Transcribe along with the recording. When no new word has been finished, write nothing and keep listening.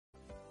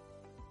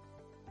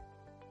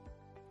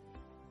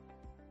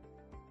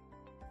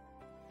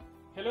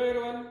Hello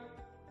everyone,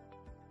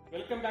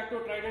 welcome back to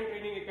Trident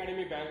Training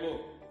Academy,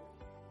 Bangalore.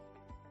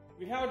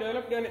 We have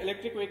developed an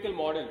electric vehicle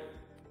model.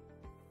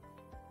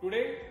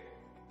 Today,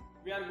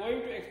 we are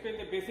going to explain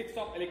the basics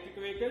of electric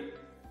vehicle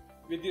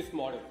with this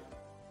model.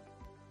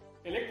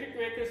 Electric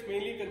vehicles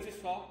mainly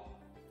consist of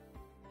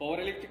power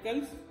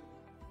electricals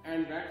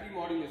and battery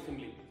module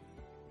assembly.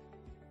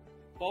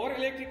 Power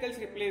electricals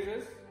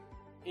replaces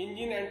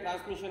engine and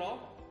transmission of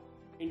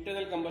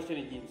internal combustion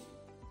engines.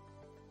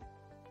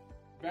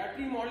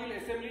 Battery module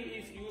assembly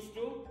is used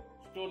to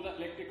store the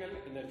electrical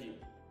energy.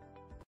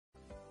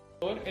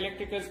 Power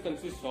electricals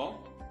consist of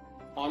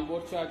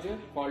onboard charger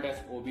called as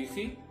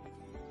OBC,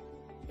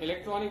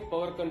 electronic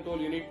power control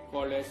unit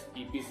called as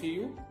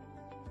EPCU,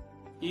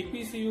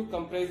 EPCU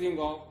comprising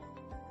of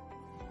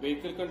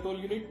vehicle control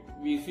unit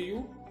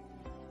VCU,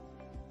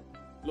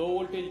 low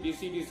voltage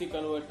DC-DC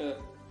converter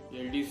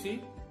LDC,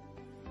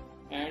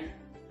 and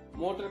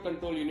motor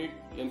control unit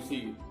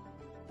MCU.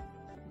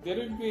 There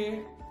will be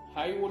a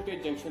high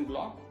voltage junction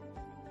block,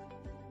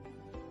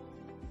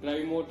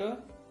 drive motor,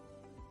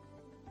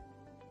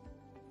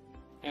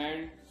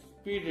 and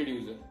speed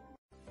reducer.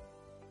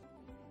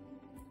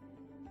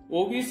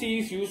 OBC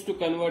is used to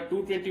convert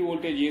 220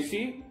 voltage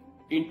AC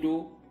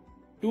into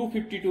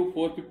 250 to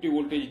 450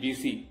 voltage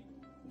DC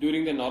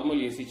during the normal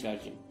AC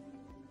charging.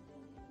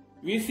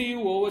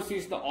 VCU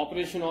oversees the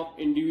operation of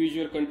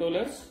individual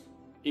controllers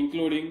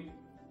including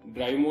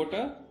drive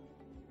motor,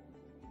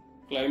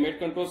 climate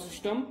control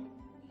system,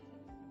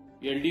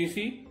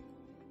 LDC,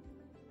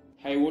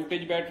 high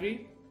voltage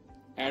battery,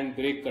 and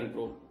brake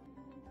control.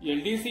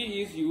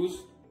 LDC is used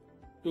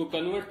to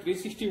convert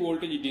 360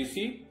 voltage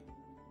DC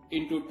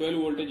into 12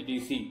 voltage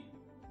DC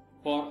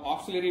for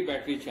auxiliary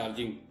battery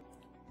charging.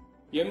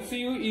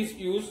 MCU is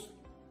used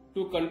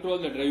to control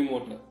the drive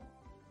motor.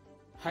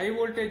 High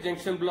voltage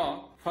junction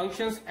block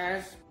functions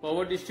as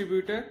power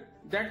distributor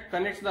that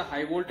connects the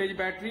high voltage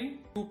battery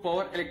to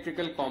power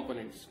electrical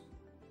components.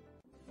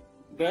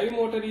 Drive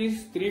motor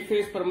is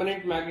 3-phase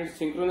permanent magnet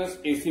synchronous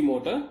AC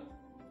motor.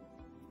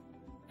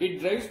 It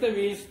drives the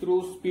wheels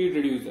through speed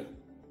reducer.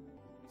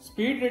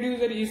 Speed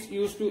reducer is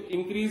used to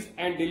increase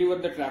and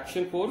deliver the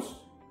traction force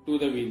to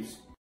the wheels.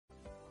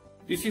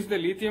 This is the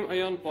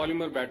lithium-ion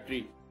polymer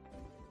battery.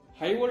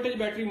 High voltage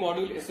battery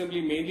module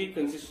assembly mainly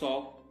consists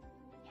of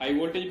high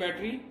voltage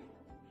battery,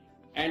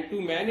 and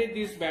to manage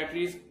these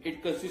batteries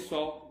it consists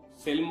of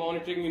cell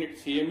monitoring unit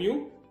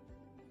CMU,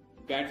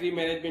 battery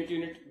management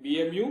unit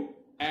BMU,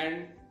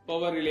 and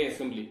power relay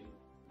assembly.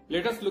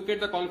 Let us look at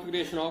the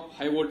configuration of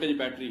high voltage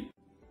battery.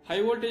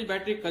 High voltage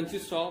battery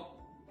consists of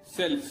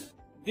cells.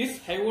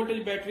 This high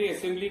voltage battery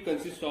assembly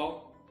consists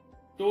of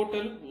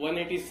total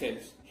 180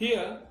 cells.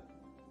 Here,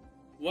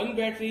 one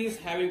battery is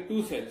having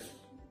 2 cells,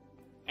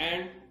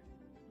 and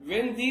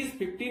when these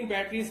 15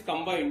 batteries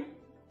combine,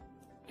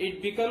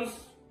 it becomes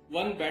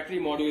one battery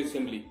module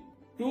assembly.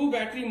 2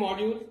 battery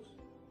modules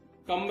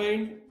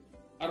combined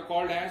are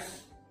called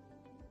as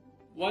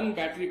one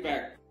battery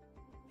pack.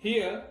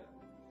 Here,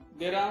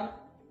 there are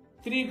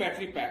 3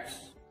 battery packs.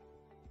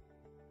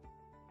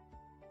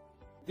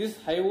 This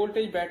high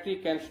voltage battery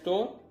can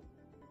store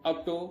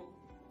up to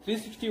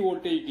 360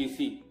 voltage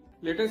DC.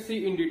 Let us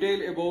see in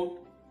detail about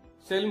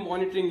cell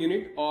monitoring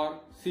unit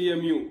or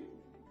CMU.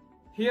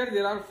 Here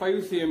there are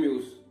 5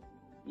 CMUs,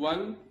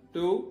 1,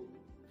 2,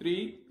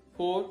 3,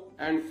 4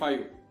 and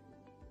 5.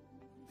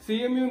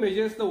 CMU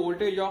measures the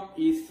voltage of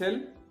each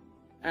cell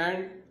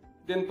and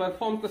then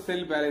performs the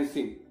cell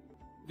balancing.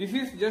 This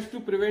is just to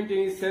prevent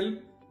any cell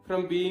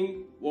from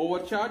being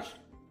overcharged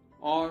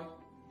or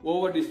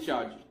over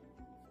discharged.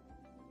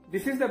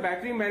 This is the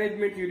battery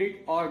management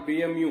unit or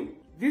BMU.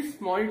 This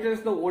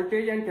monitors the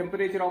voltage and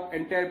temperature of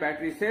entire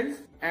battery cells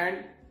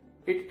and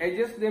it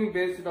adjusts them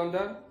based on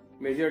the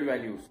measured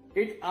values.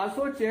 It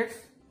also checks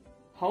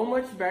how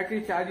much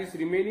battery charge is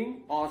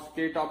remaining or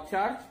state of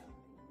charge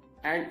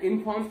and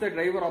informs the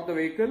driver of the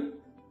vehicle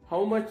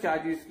how much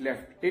charge is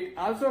left. It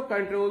also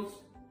controls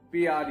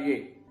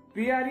PRA.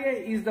 PRA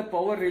is the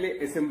power relay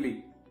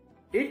assembly.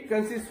 It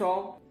consists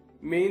of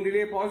main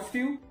relay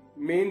positive,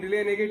 main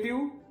relay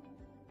negative,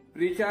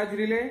 pre-charge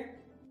relay,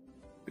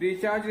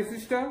 pre-charge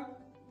resistor,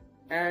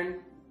 and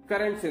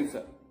current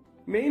sensor.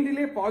 Main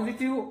relay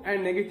positive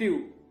and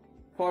negative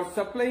for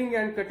supplying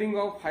and cutting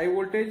off high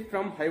voltage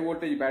from high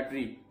voltage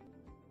battery.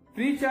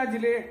 Pre-charge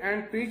relay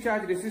and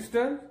pre-charge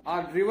resistor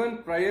are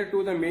driven prior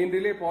to the main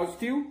relay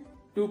positive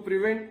to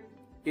prevent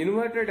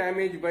inverter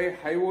damage by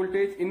high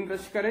voltage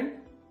inrush current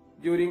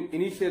during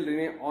initial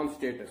relay on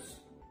status.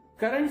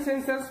 Current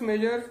sensors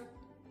measures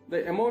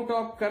the amount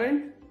of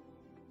current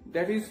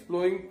that is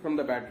flowing from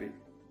the battery.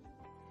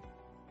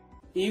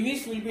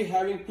 EVs will be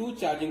having 2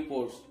 charging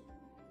ports,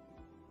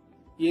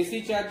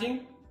 AC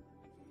charging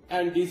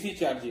and DC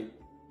charging.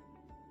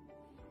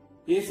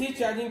 AC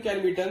charging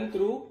can be done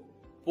through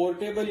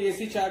portable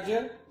AC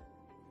charger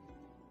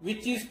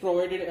which is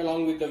provided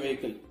along with the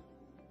vehicle,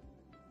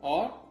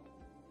 or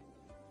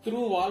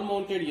through wall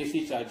mounted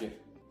AC charger.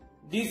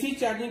 DC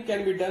charging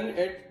can be done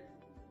at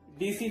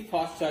DC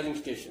fast charging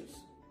stations.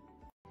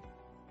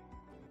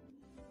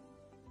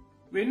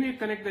 When we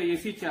connect the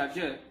AC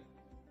charger,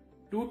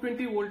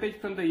 220 voltage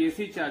from the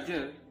AC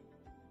charger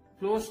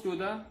flows to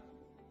the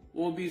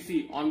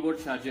OBC,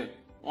 onboard charger.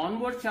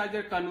 Onboard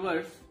charger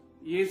converts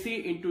AC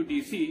into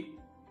DC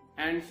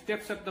and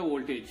steps up the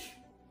voltage.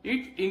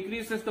 It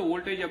increases the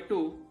voltage up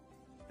to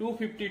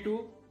 250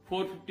 to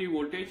 450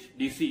 voltage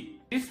DC.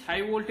 This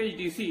high voltage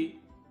DC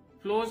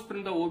flows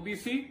from the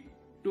OBC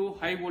to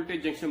high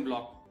voltage junction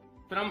block.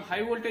 From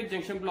high voltage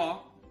junction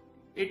block,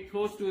 it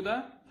flows to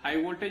the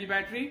high voltage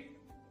battery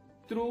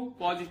through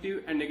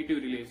positive and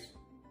negative relays.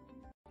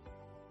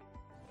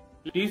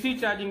 DC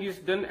charging is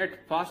done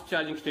at fast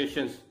charging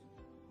stations.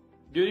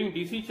 During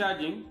DC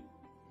charging,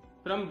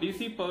 from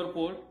DC power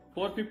port,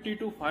 450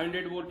 to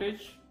 500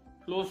 voltage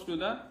flows to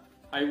the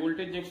high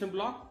voltage junction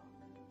block.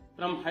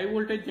 From high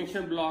voltage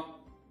junction block,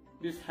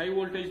 this high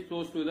voltage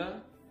flows to the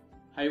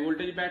high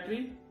voltage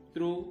battery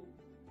through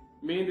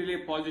main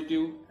relay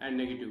positive and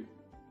negative.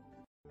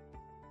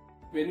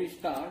 When we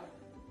start,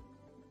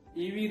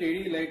 EV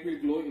ready light will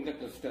glow in the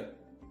cluster.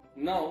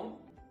 Now,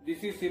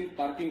 this is in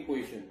parking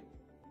position.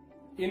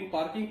 In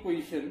parking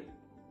position,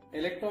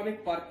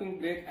 electronic parking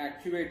brake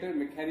actuator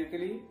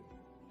mechanically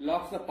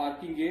locks the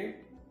parking gear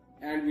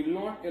and will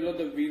not allow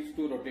the wheels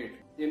to rotate.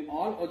 In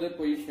all other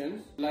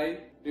positions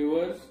like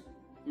reverse,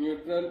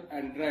 neutral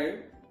and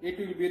drive, it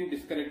will be in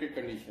disconnected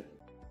condition.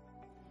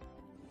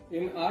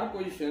 In R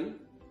position,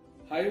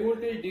 high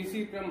voltage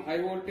DC from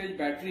high voltage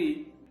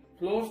battery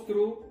flows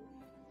through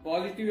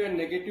positive and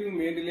negative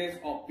main relays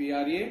of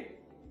PRA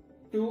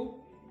to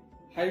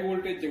high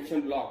voltage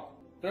junction block.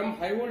 From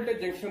high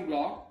voltage junction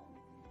block,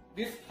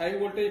 this high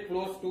voltage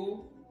flows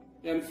to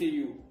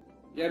MCU.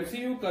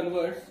 MCU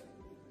converts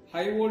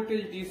high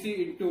voltage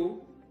DC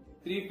into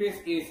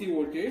 3-phase AC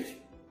voltage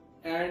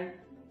and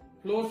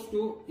flows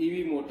to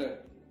EV motor.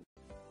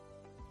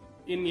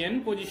 In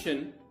N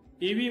position,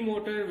 EV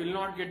motor will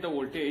not get the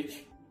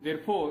voltage,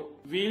 therefore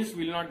wheels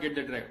will not get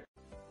the drive.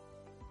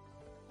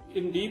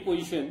 In D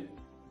position,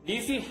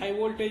 DC high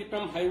voltage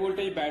from high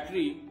voltage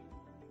battery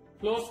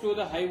flows to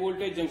the high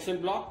voltage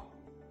junction block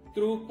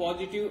through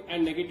positive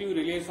and negative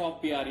relays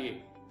of PRA.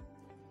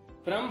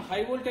 From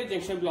high voltage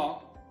junction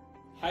block,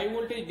 high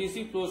voltage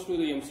DC flows to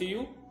the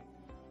MCU.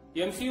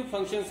 MCU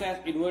functions as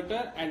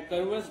inverter and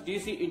converts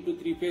DC into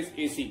 3-phase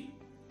AC.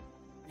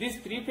 This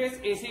 3-phase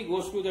AC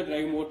goes to the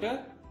drive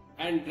motor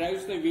and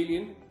drives the wheel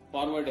in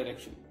forward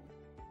direction.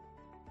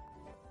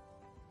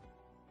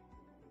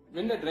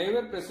 When the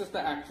driver presses the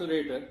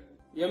accelerator,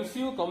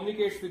 MCU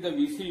communicates with the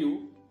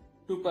VCU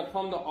to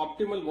perform the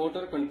optimal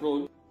motor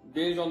control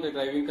based on the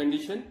driving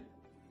condition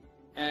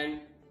and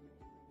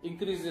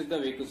increases the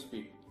vehicle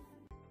speed.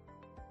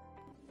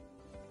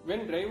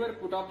 When driver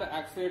put off the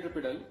accelerator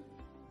pedal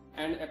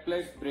and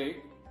applies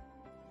brake,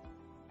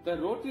 the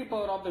rotary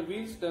power of the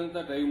wheels turns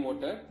the drive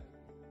motor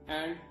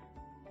and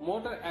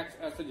motor acts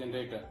as a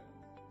generator.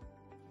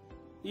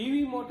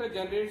 EV motor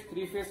generates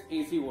 3-phase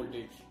AC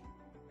voltage.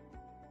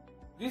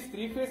 This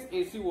 3-phase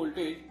AC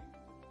voltage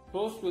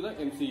flows to the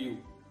MCU.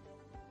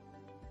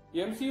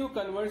 MCU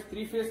converts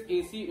 3-phase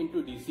AC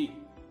into DC.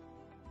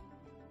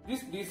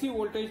 This DC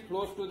voltage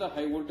flows to the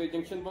high voltage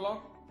junction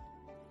block.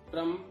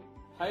 From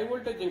high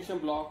voltage junction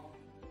block,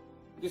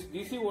 this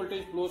DC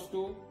voltage flows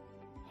to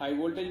high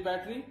voltage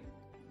battery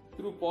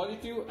through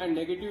positive and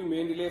negative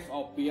main relays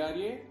of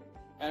PRA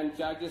and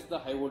charges the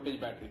high voltage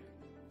battery.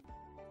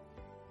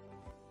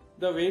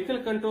 The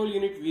vehicle control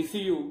unit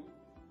VCU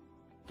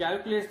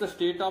calculates the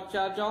state of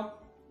charge of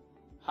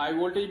high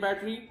voltage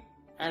battery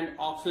and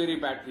auxiliary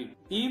battery.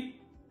 If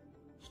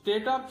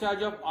state of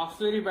charge of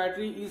auxiliary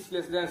battery is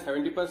less than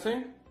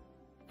 70%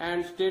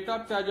 and state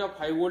of charge of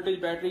high voltage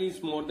battery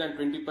is more than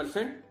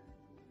 20%,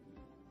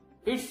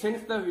 it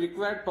sends the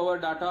required power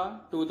data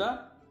to the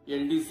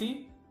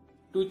LDC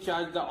to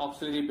charge the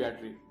auxiliary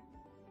battery.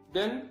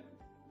 Then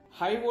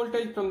high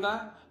voltage from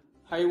the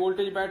high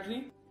voltage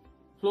battery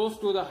flows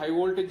to the high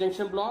voltage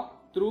junction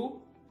block through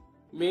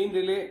main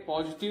relay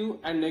positive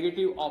and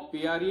negative of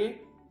PRA.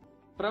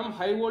 From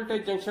high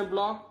voltage junction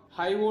block,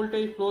 high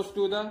voltage flows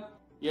to the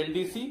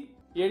LDC.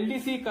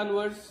 LDC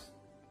converts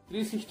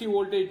 360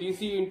 voltage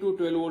DC into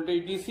 12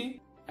 voltage DC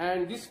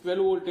and this 12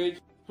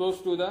 voltage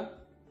flows to the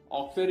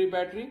auxiliary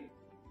battery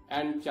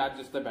and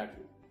charges the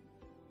battery.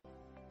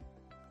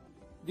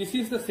 This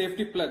is the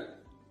safety plug.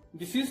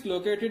 This is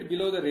located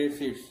below the rear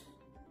seats.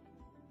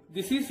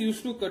 This is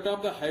used to cut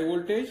off the high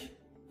voltage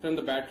from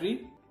the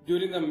battery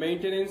during the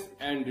maintenance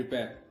and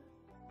repair.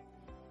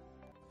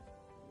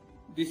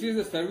 This is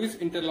the service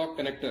interlock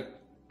connector.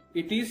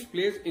 It is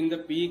placed in the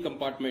PE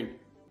compartment.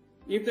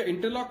 If the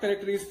interlock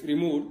connector is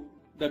removed,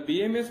 the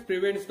BMS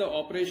prevents the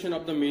operation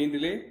of the main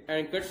relay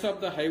and cuts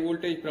off the high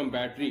voltage from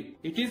battery.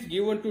 It is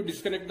given to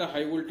disconnect the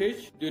high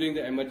voltage during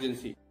the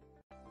emergency.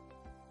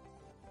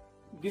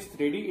 This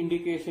ready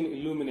indication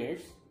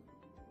illuminates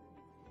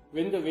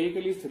when the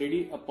vehicle is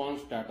ready upon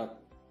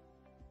startup.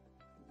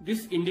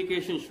 This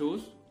indication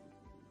shows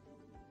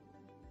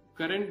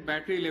current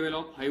battery level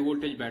of high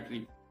voltage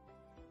battery.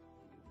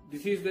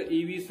 This is the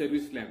EV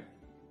service lamp.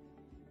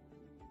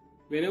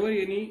 Whenever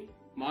any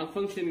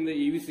malfunction in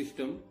the EV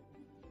system,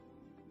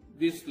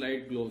 this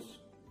light glows.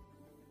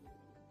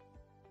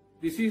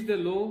 This is the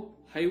low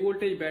high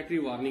voltage battery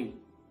warning.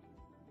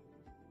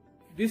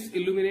 This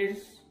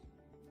illuminates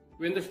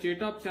when the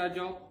state of charge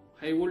of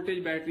high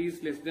voltage battery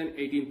is less than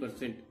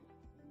 18%.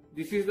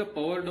 This is the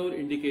power down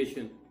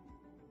indication.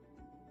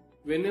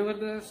 Whenever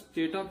the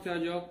state of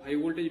charge of high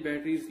voltage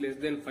battery is less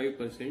than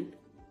 5%,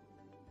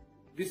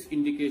 this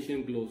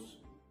indication glows.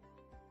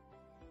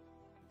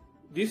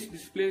 This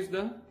displays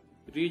the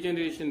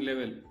regeneration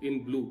level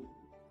in blue.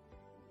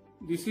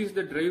 This is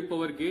the drive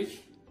power gauge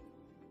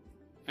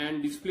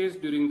and displays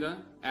during the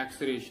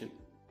acceleration.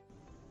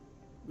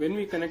 When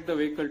we connect the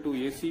vehicle to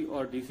AC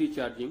or DC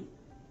charging,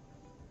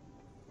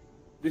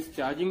 this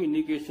charging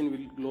indication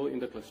will glow in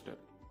the cluster.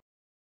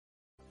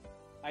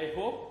 I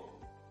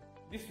hope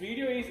this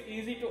video is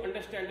easy to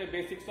understand the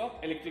basics of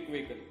electric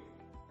vehicle.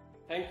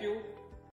 Thank you.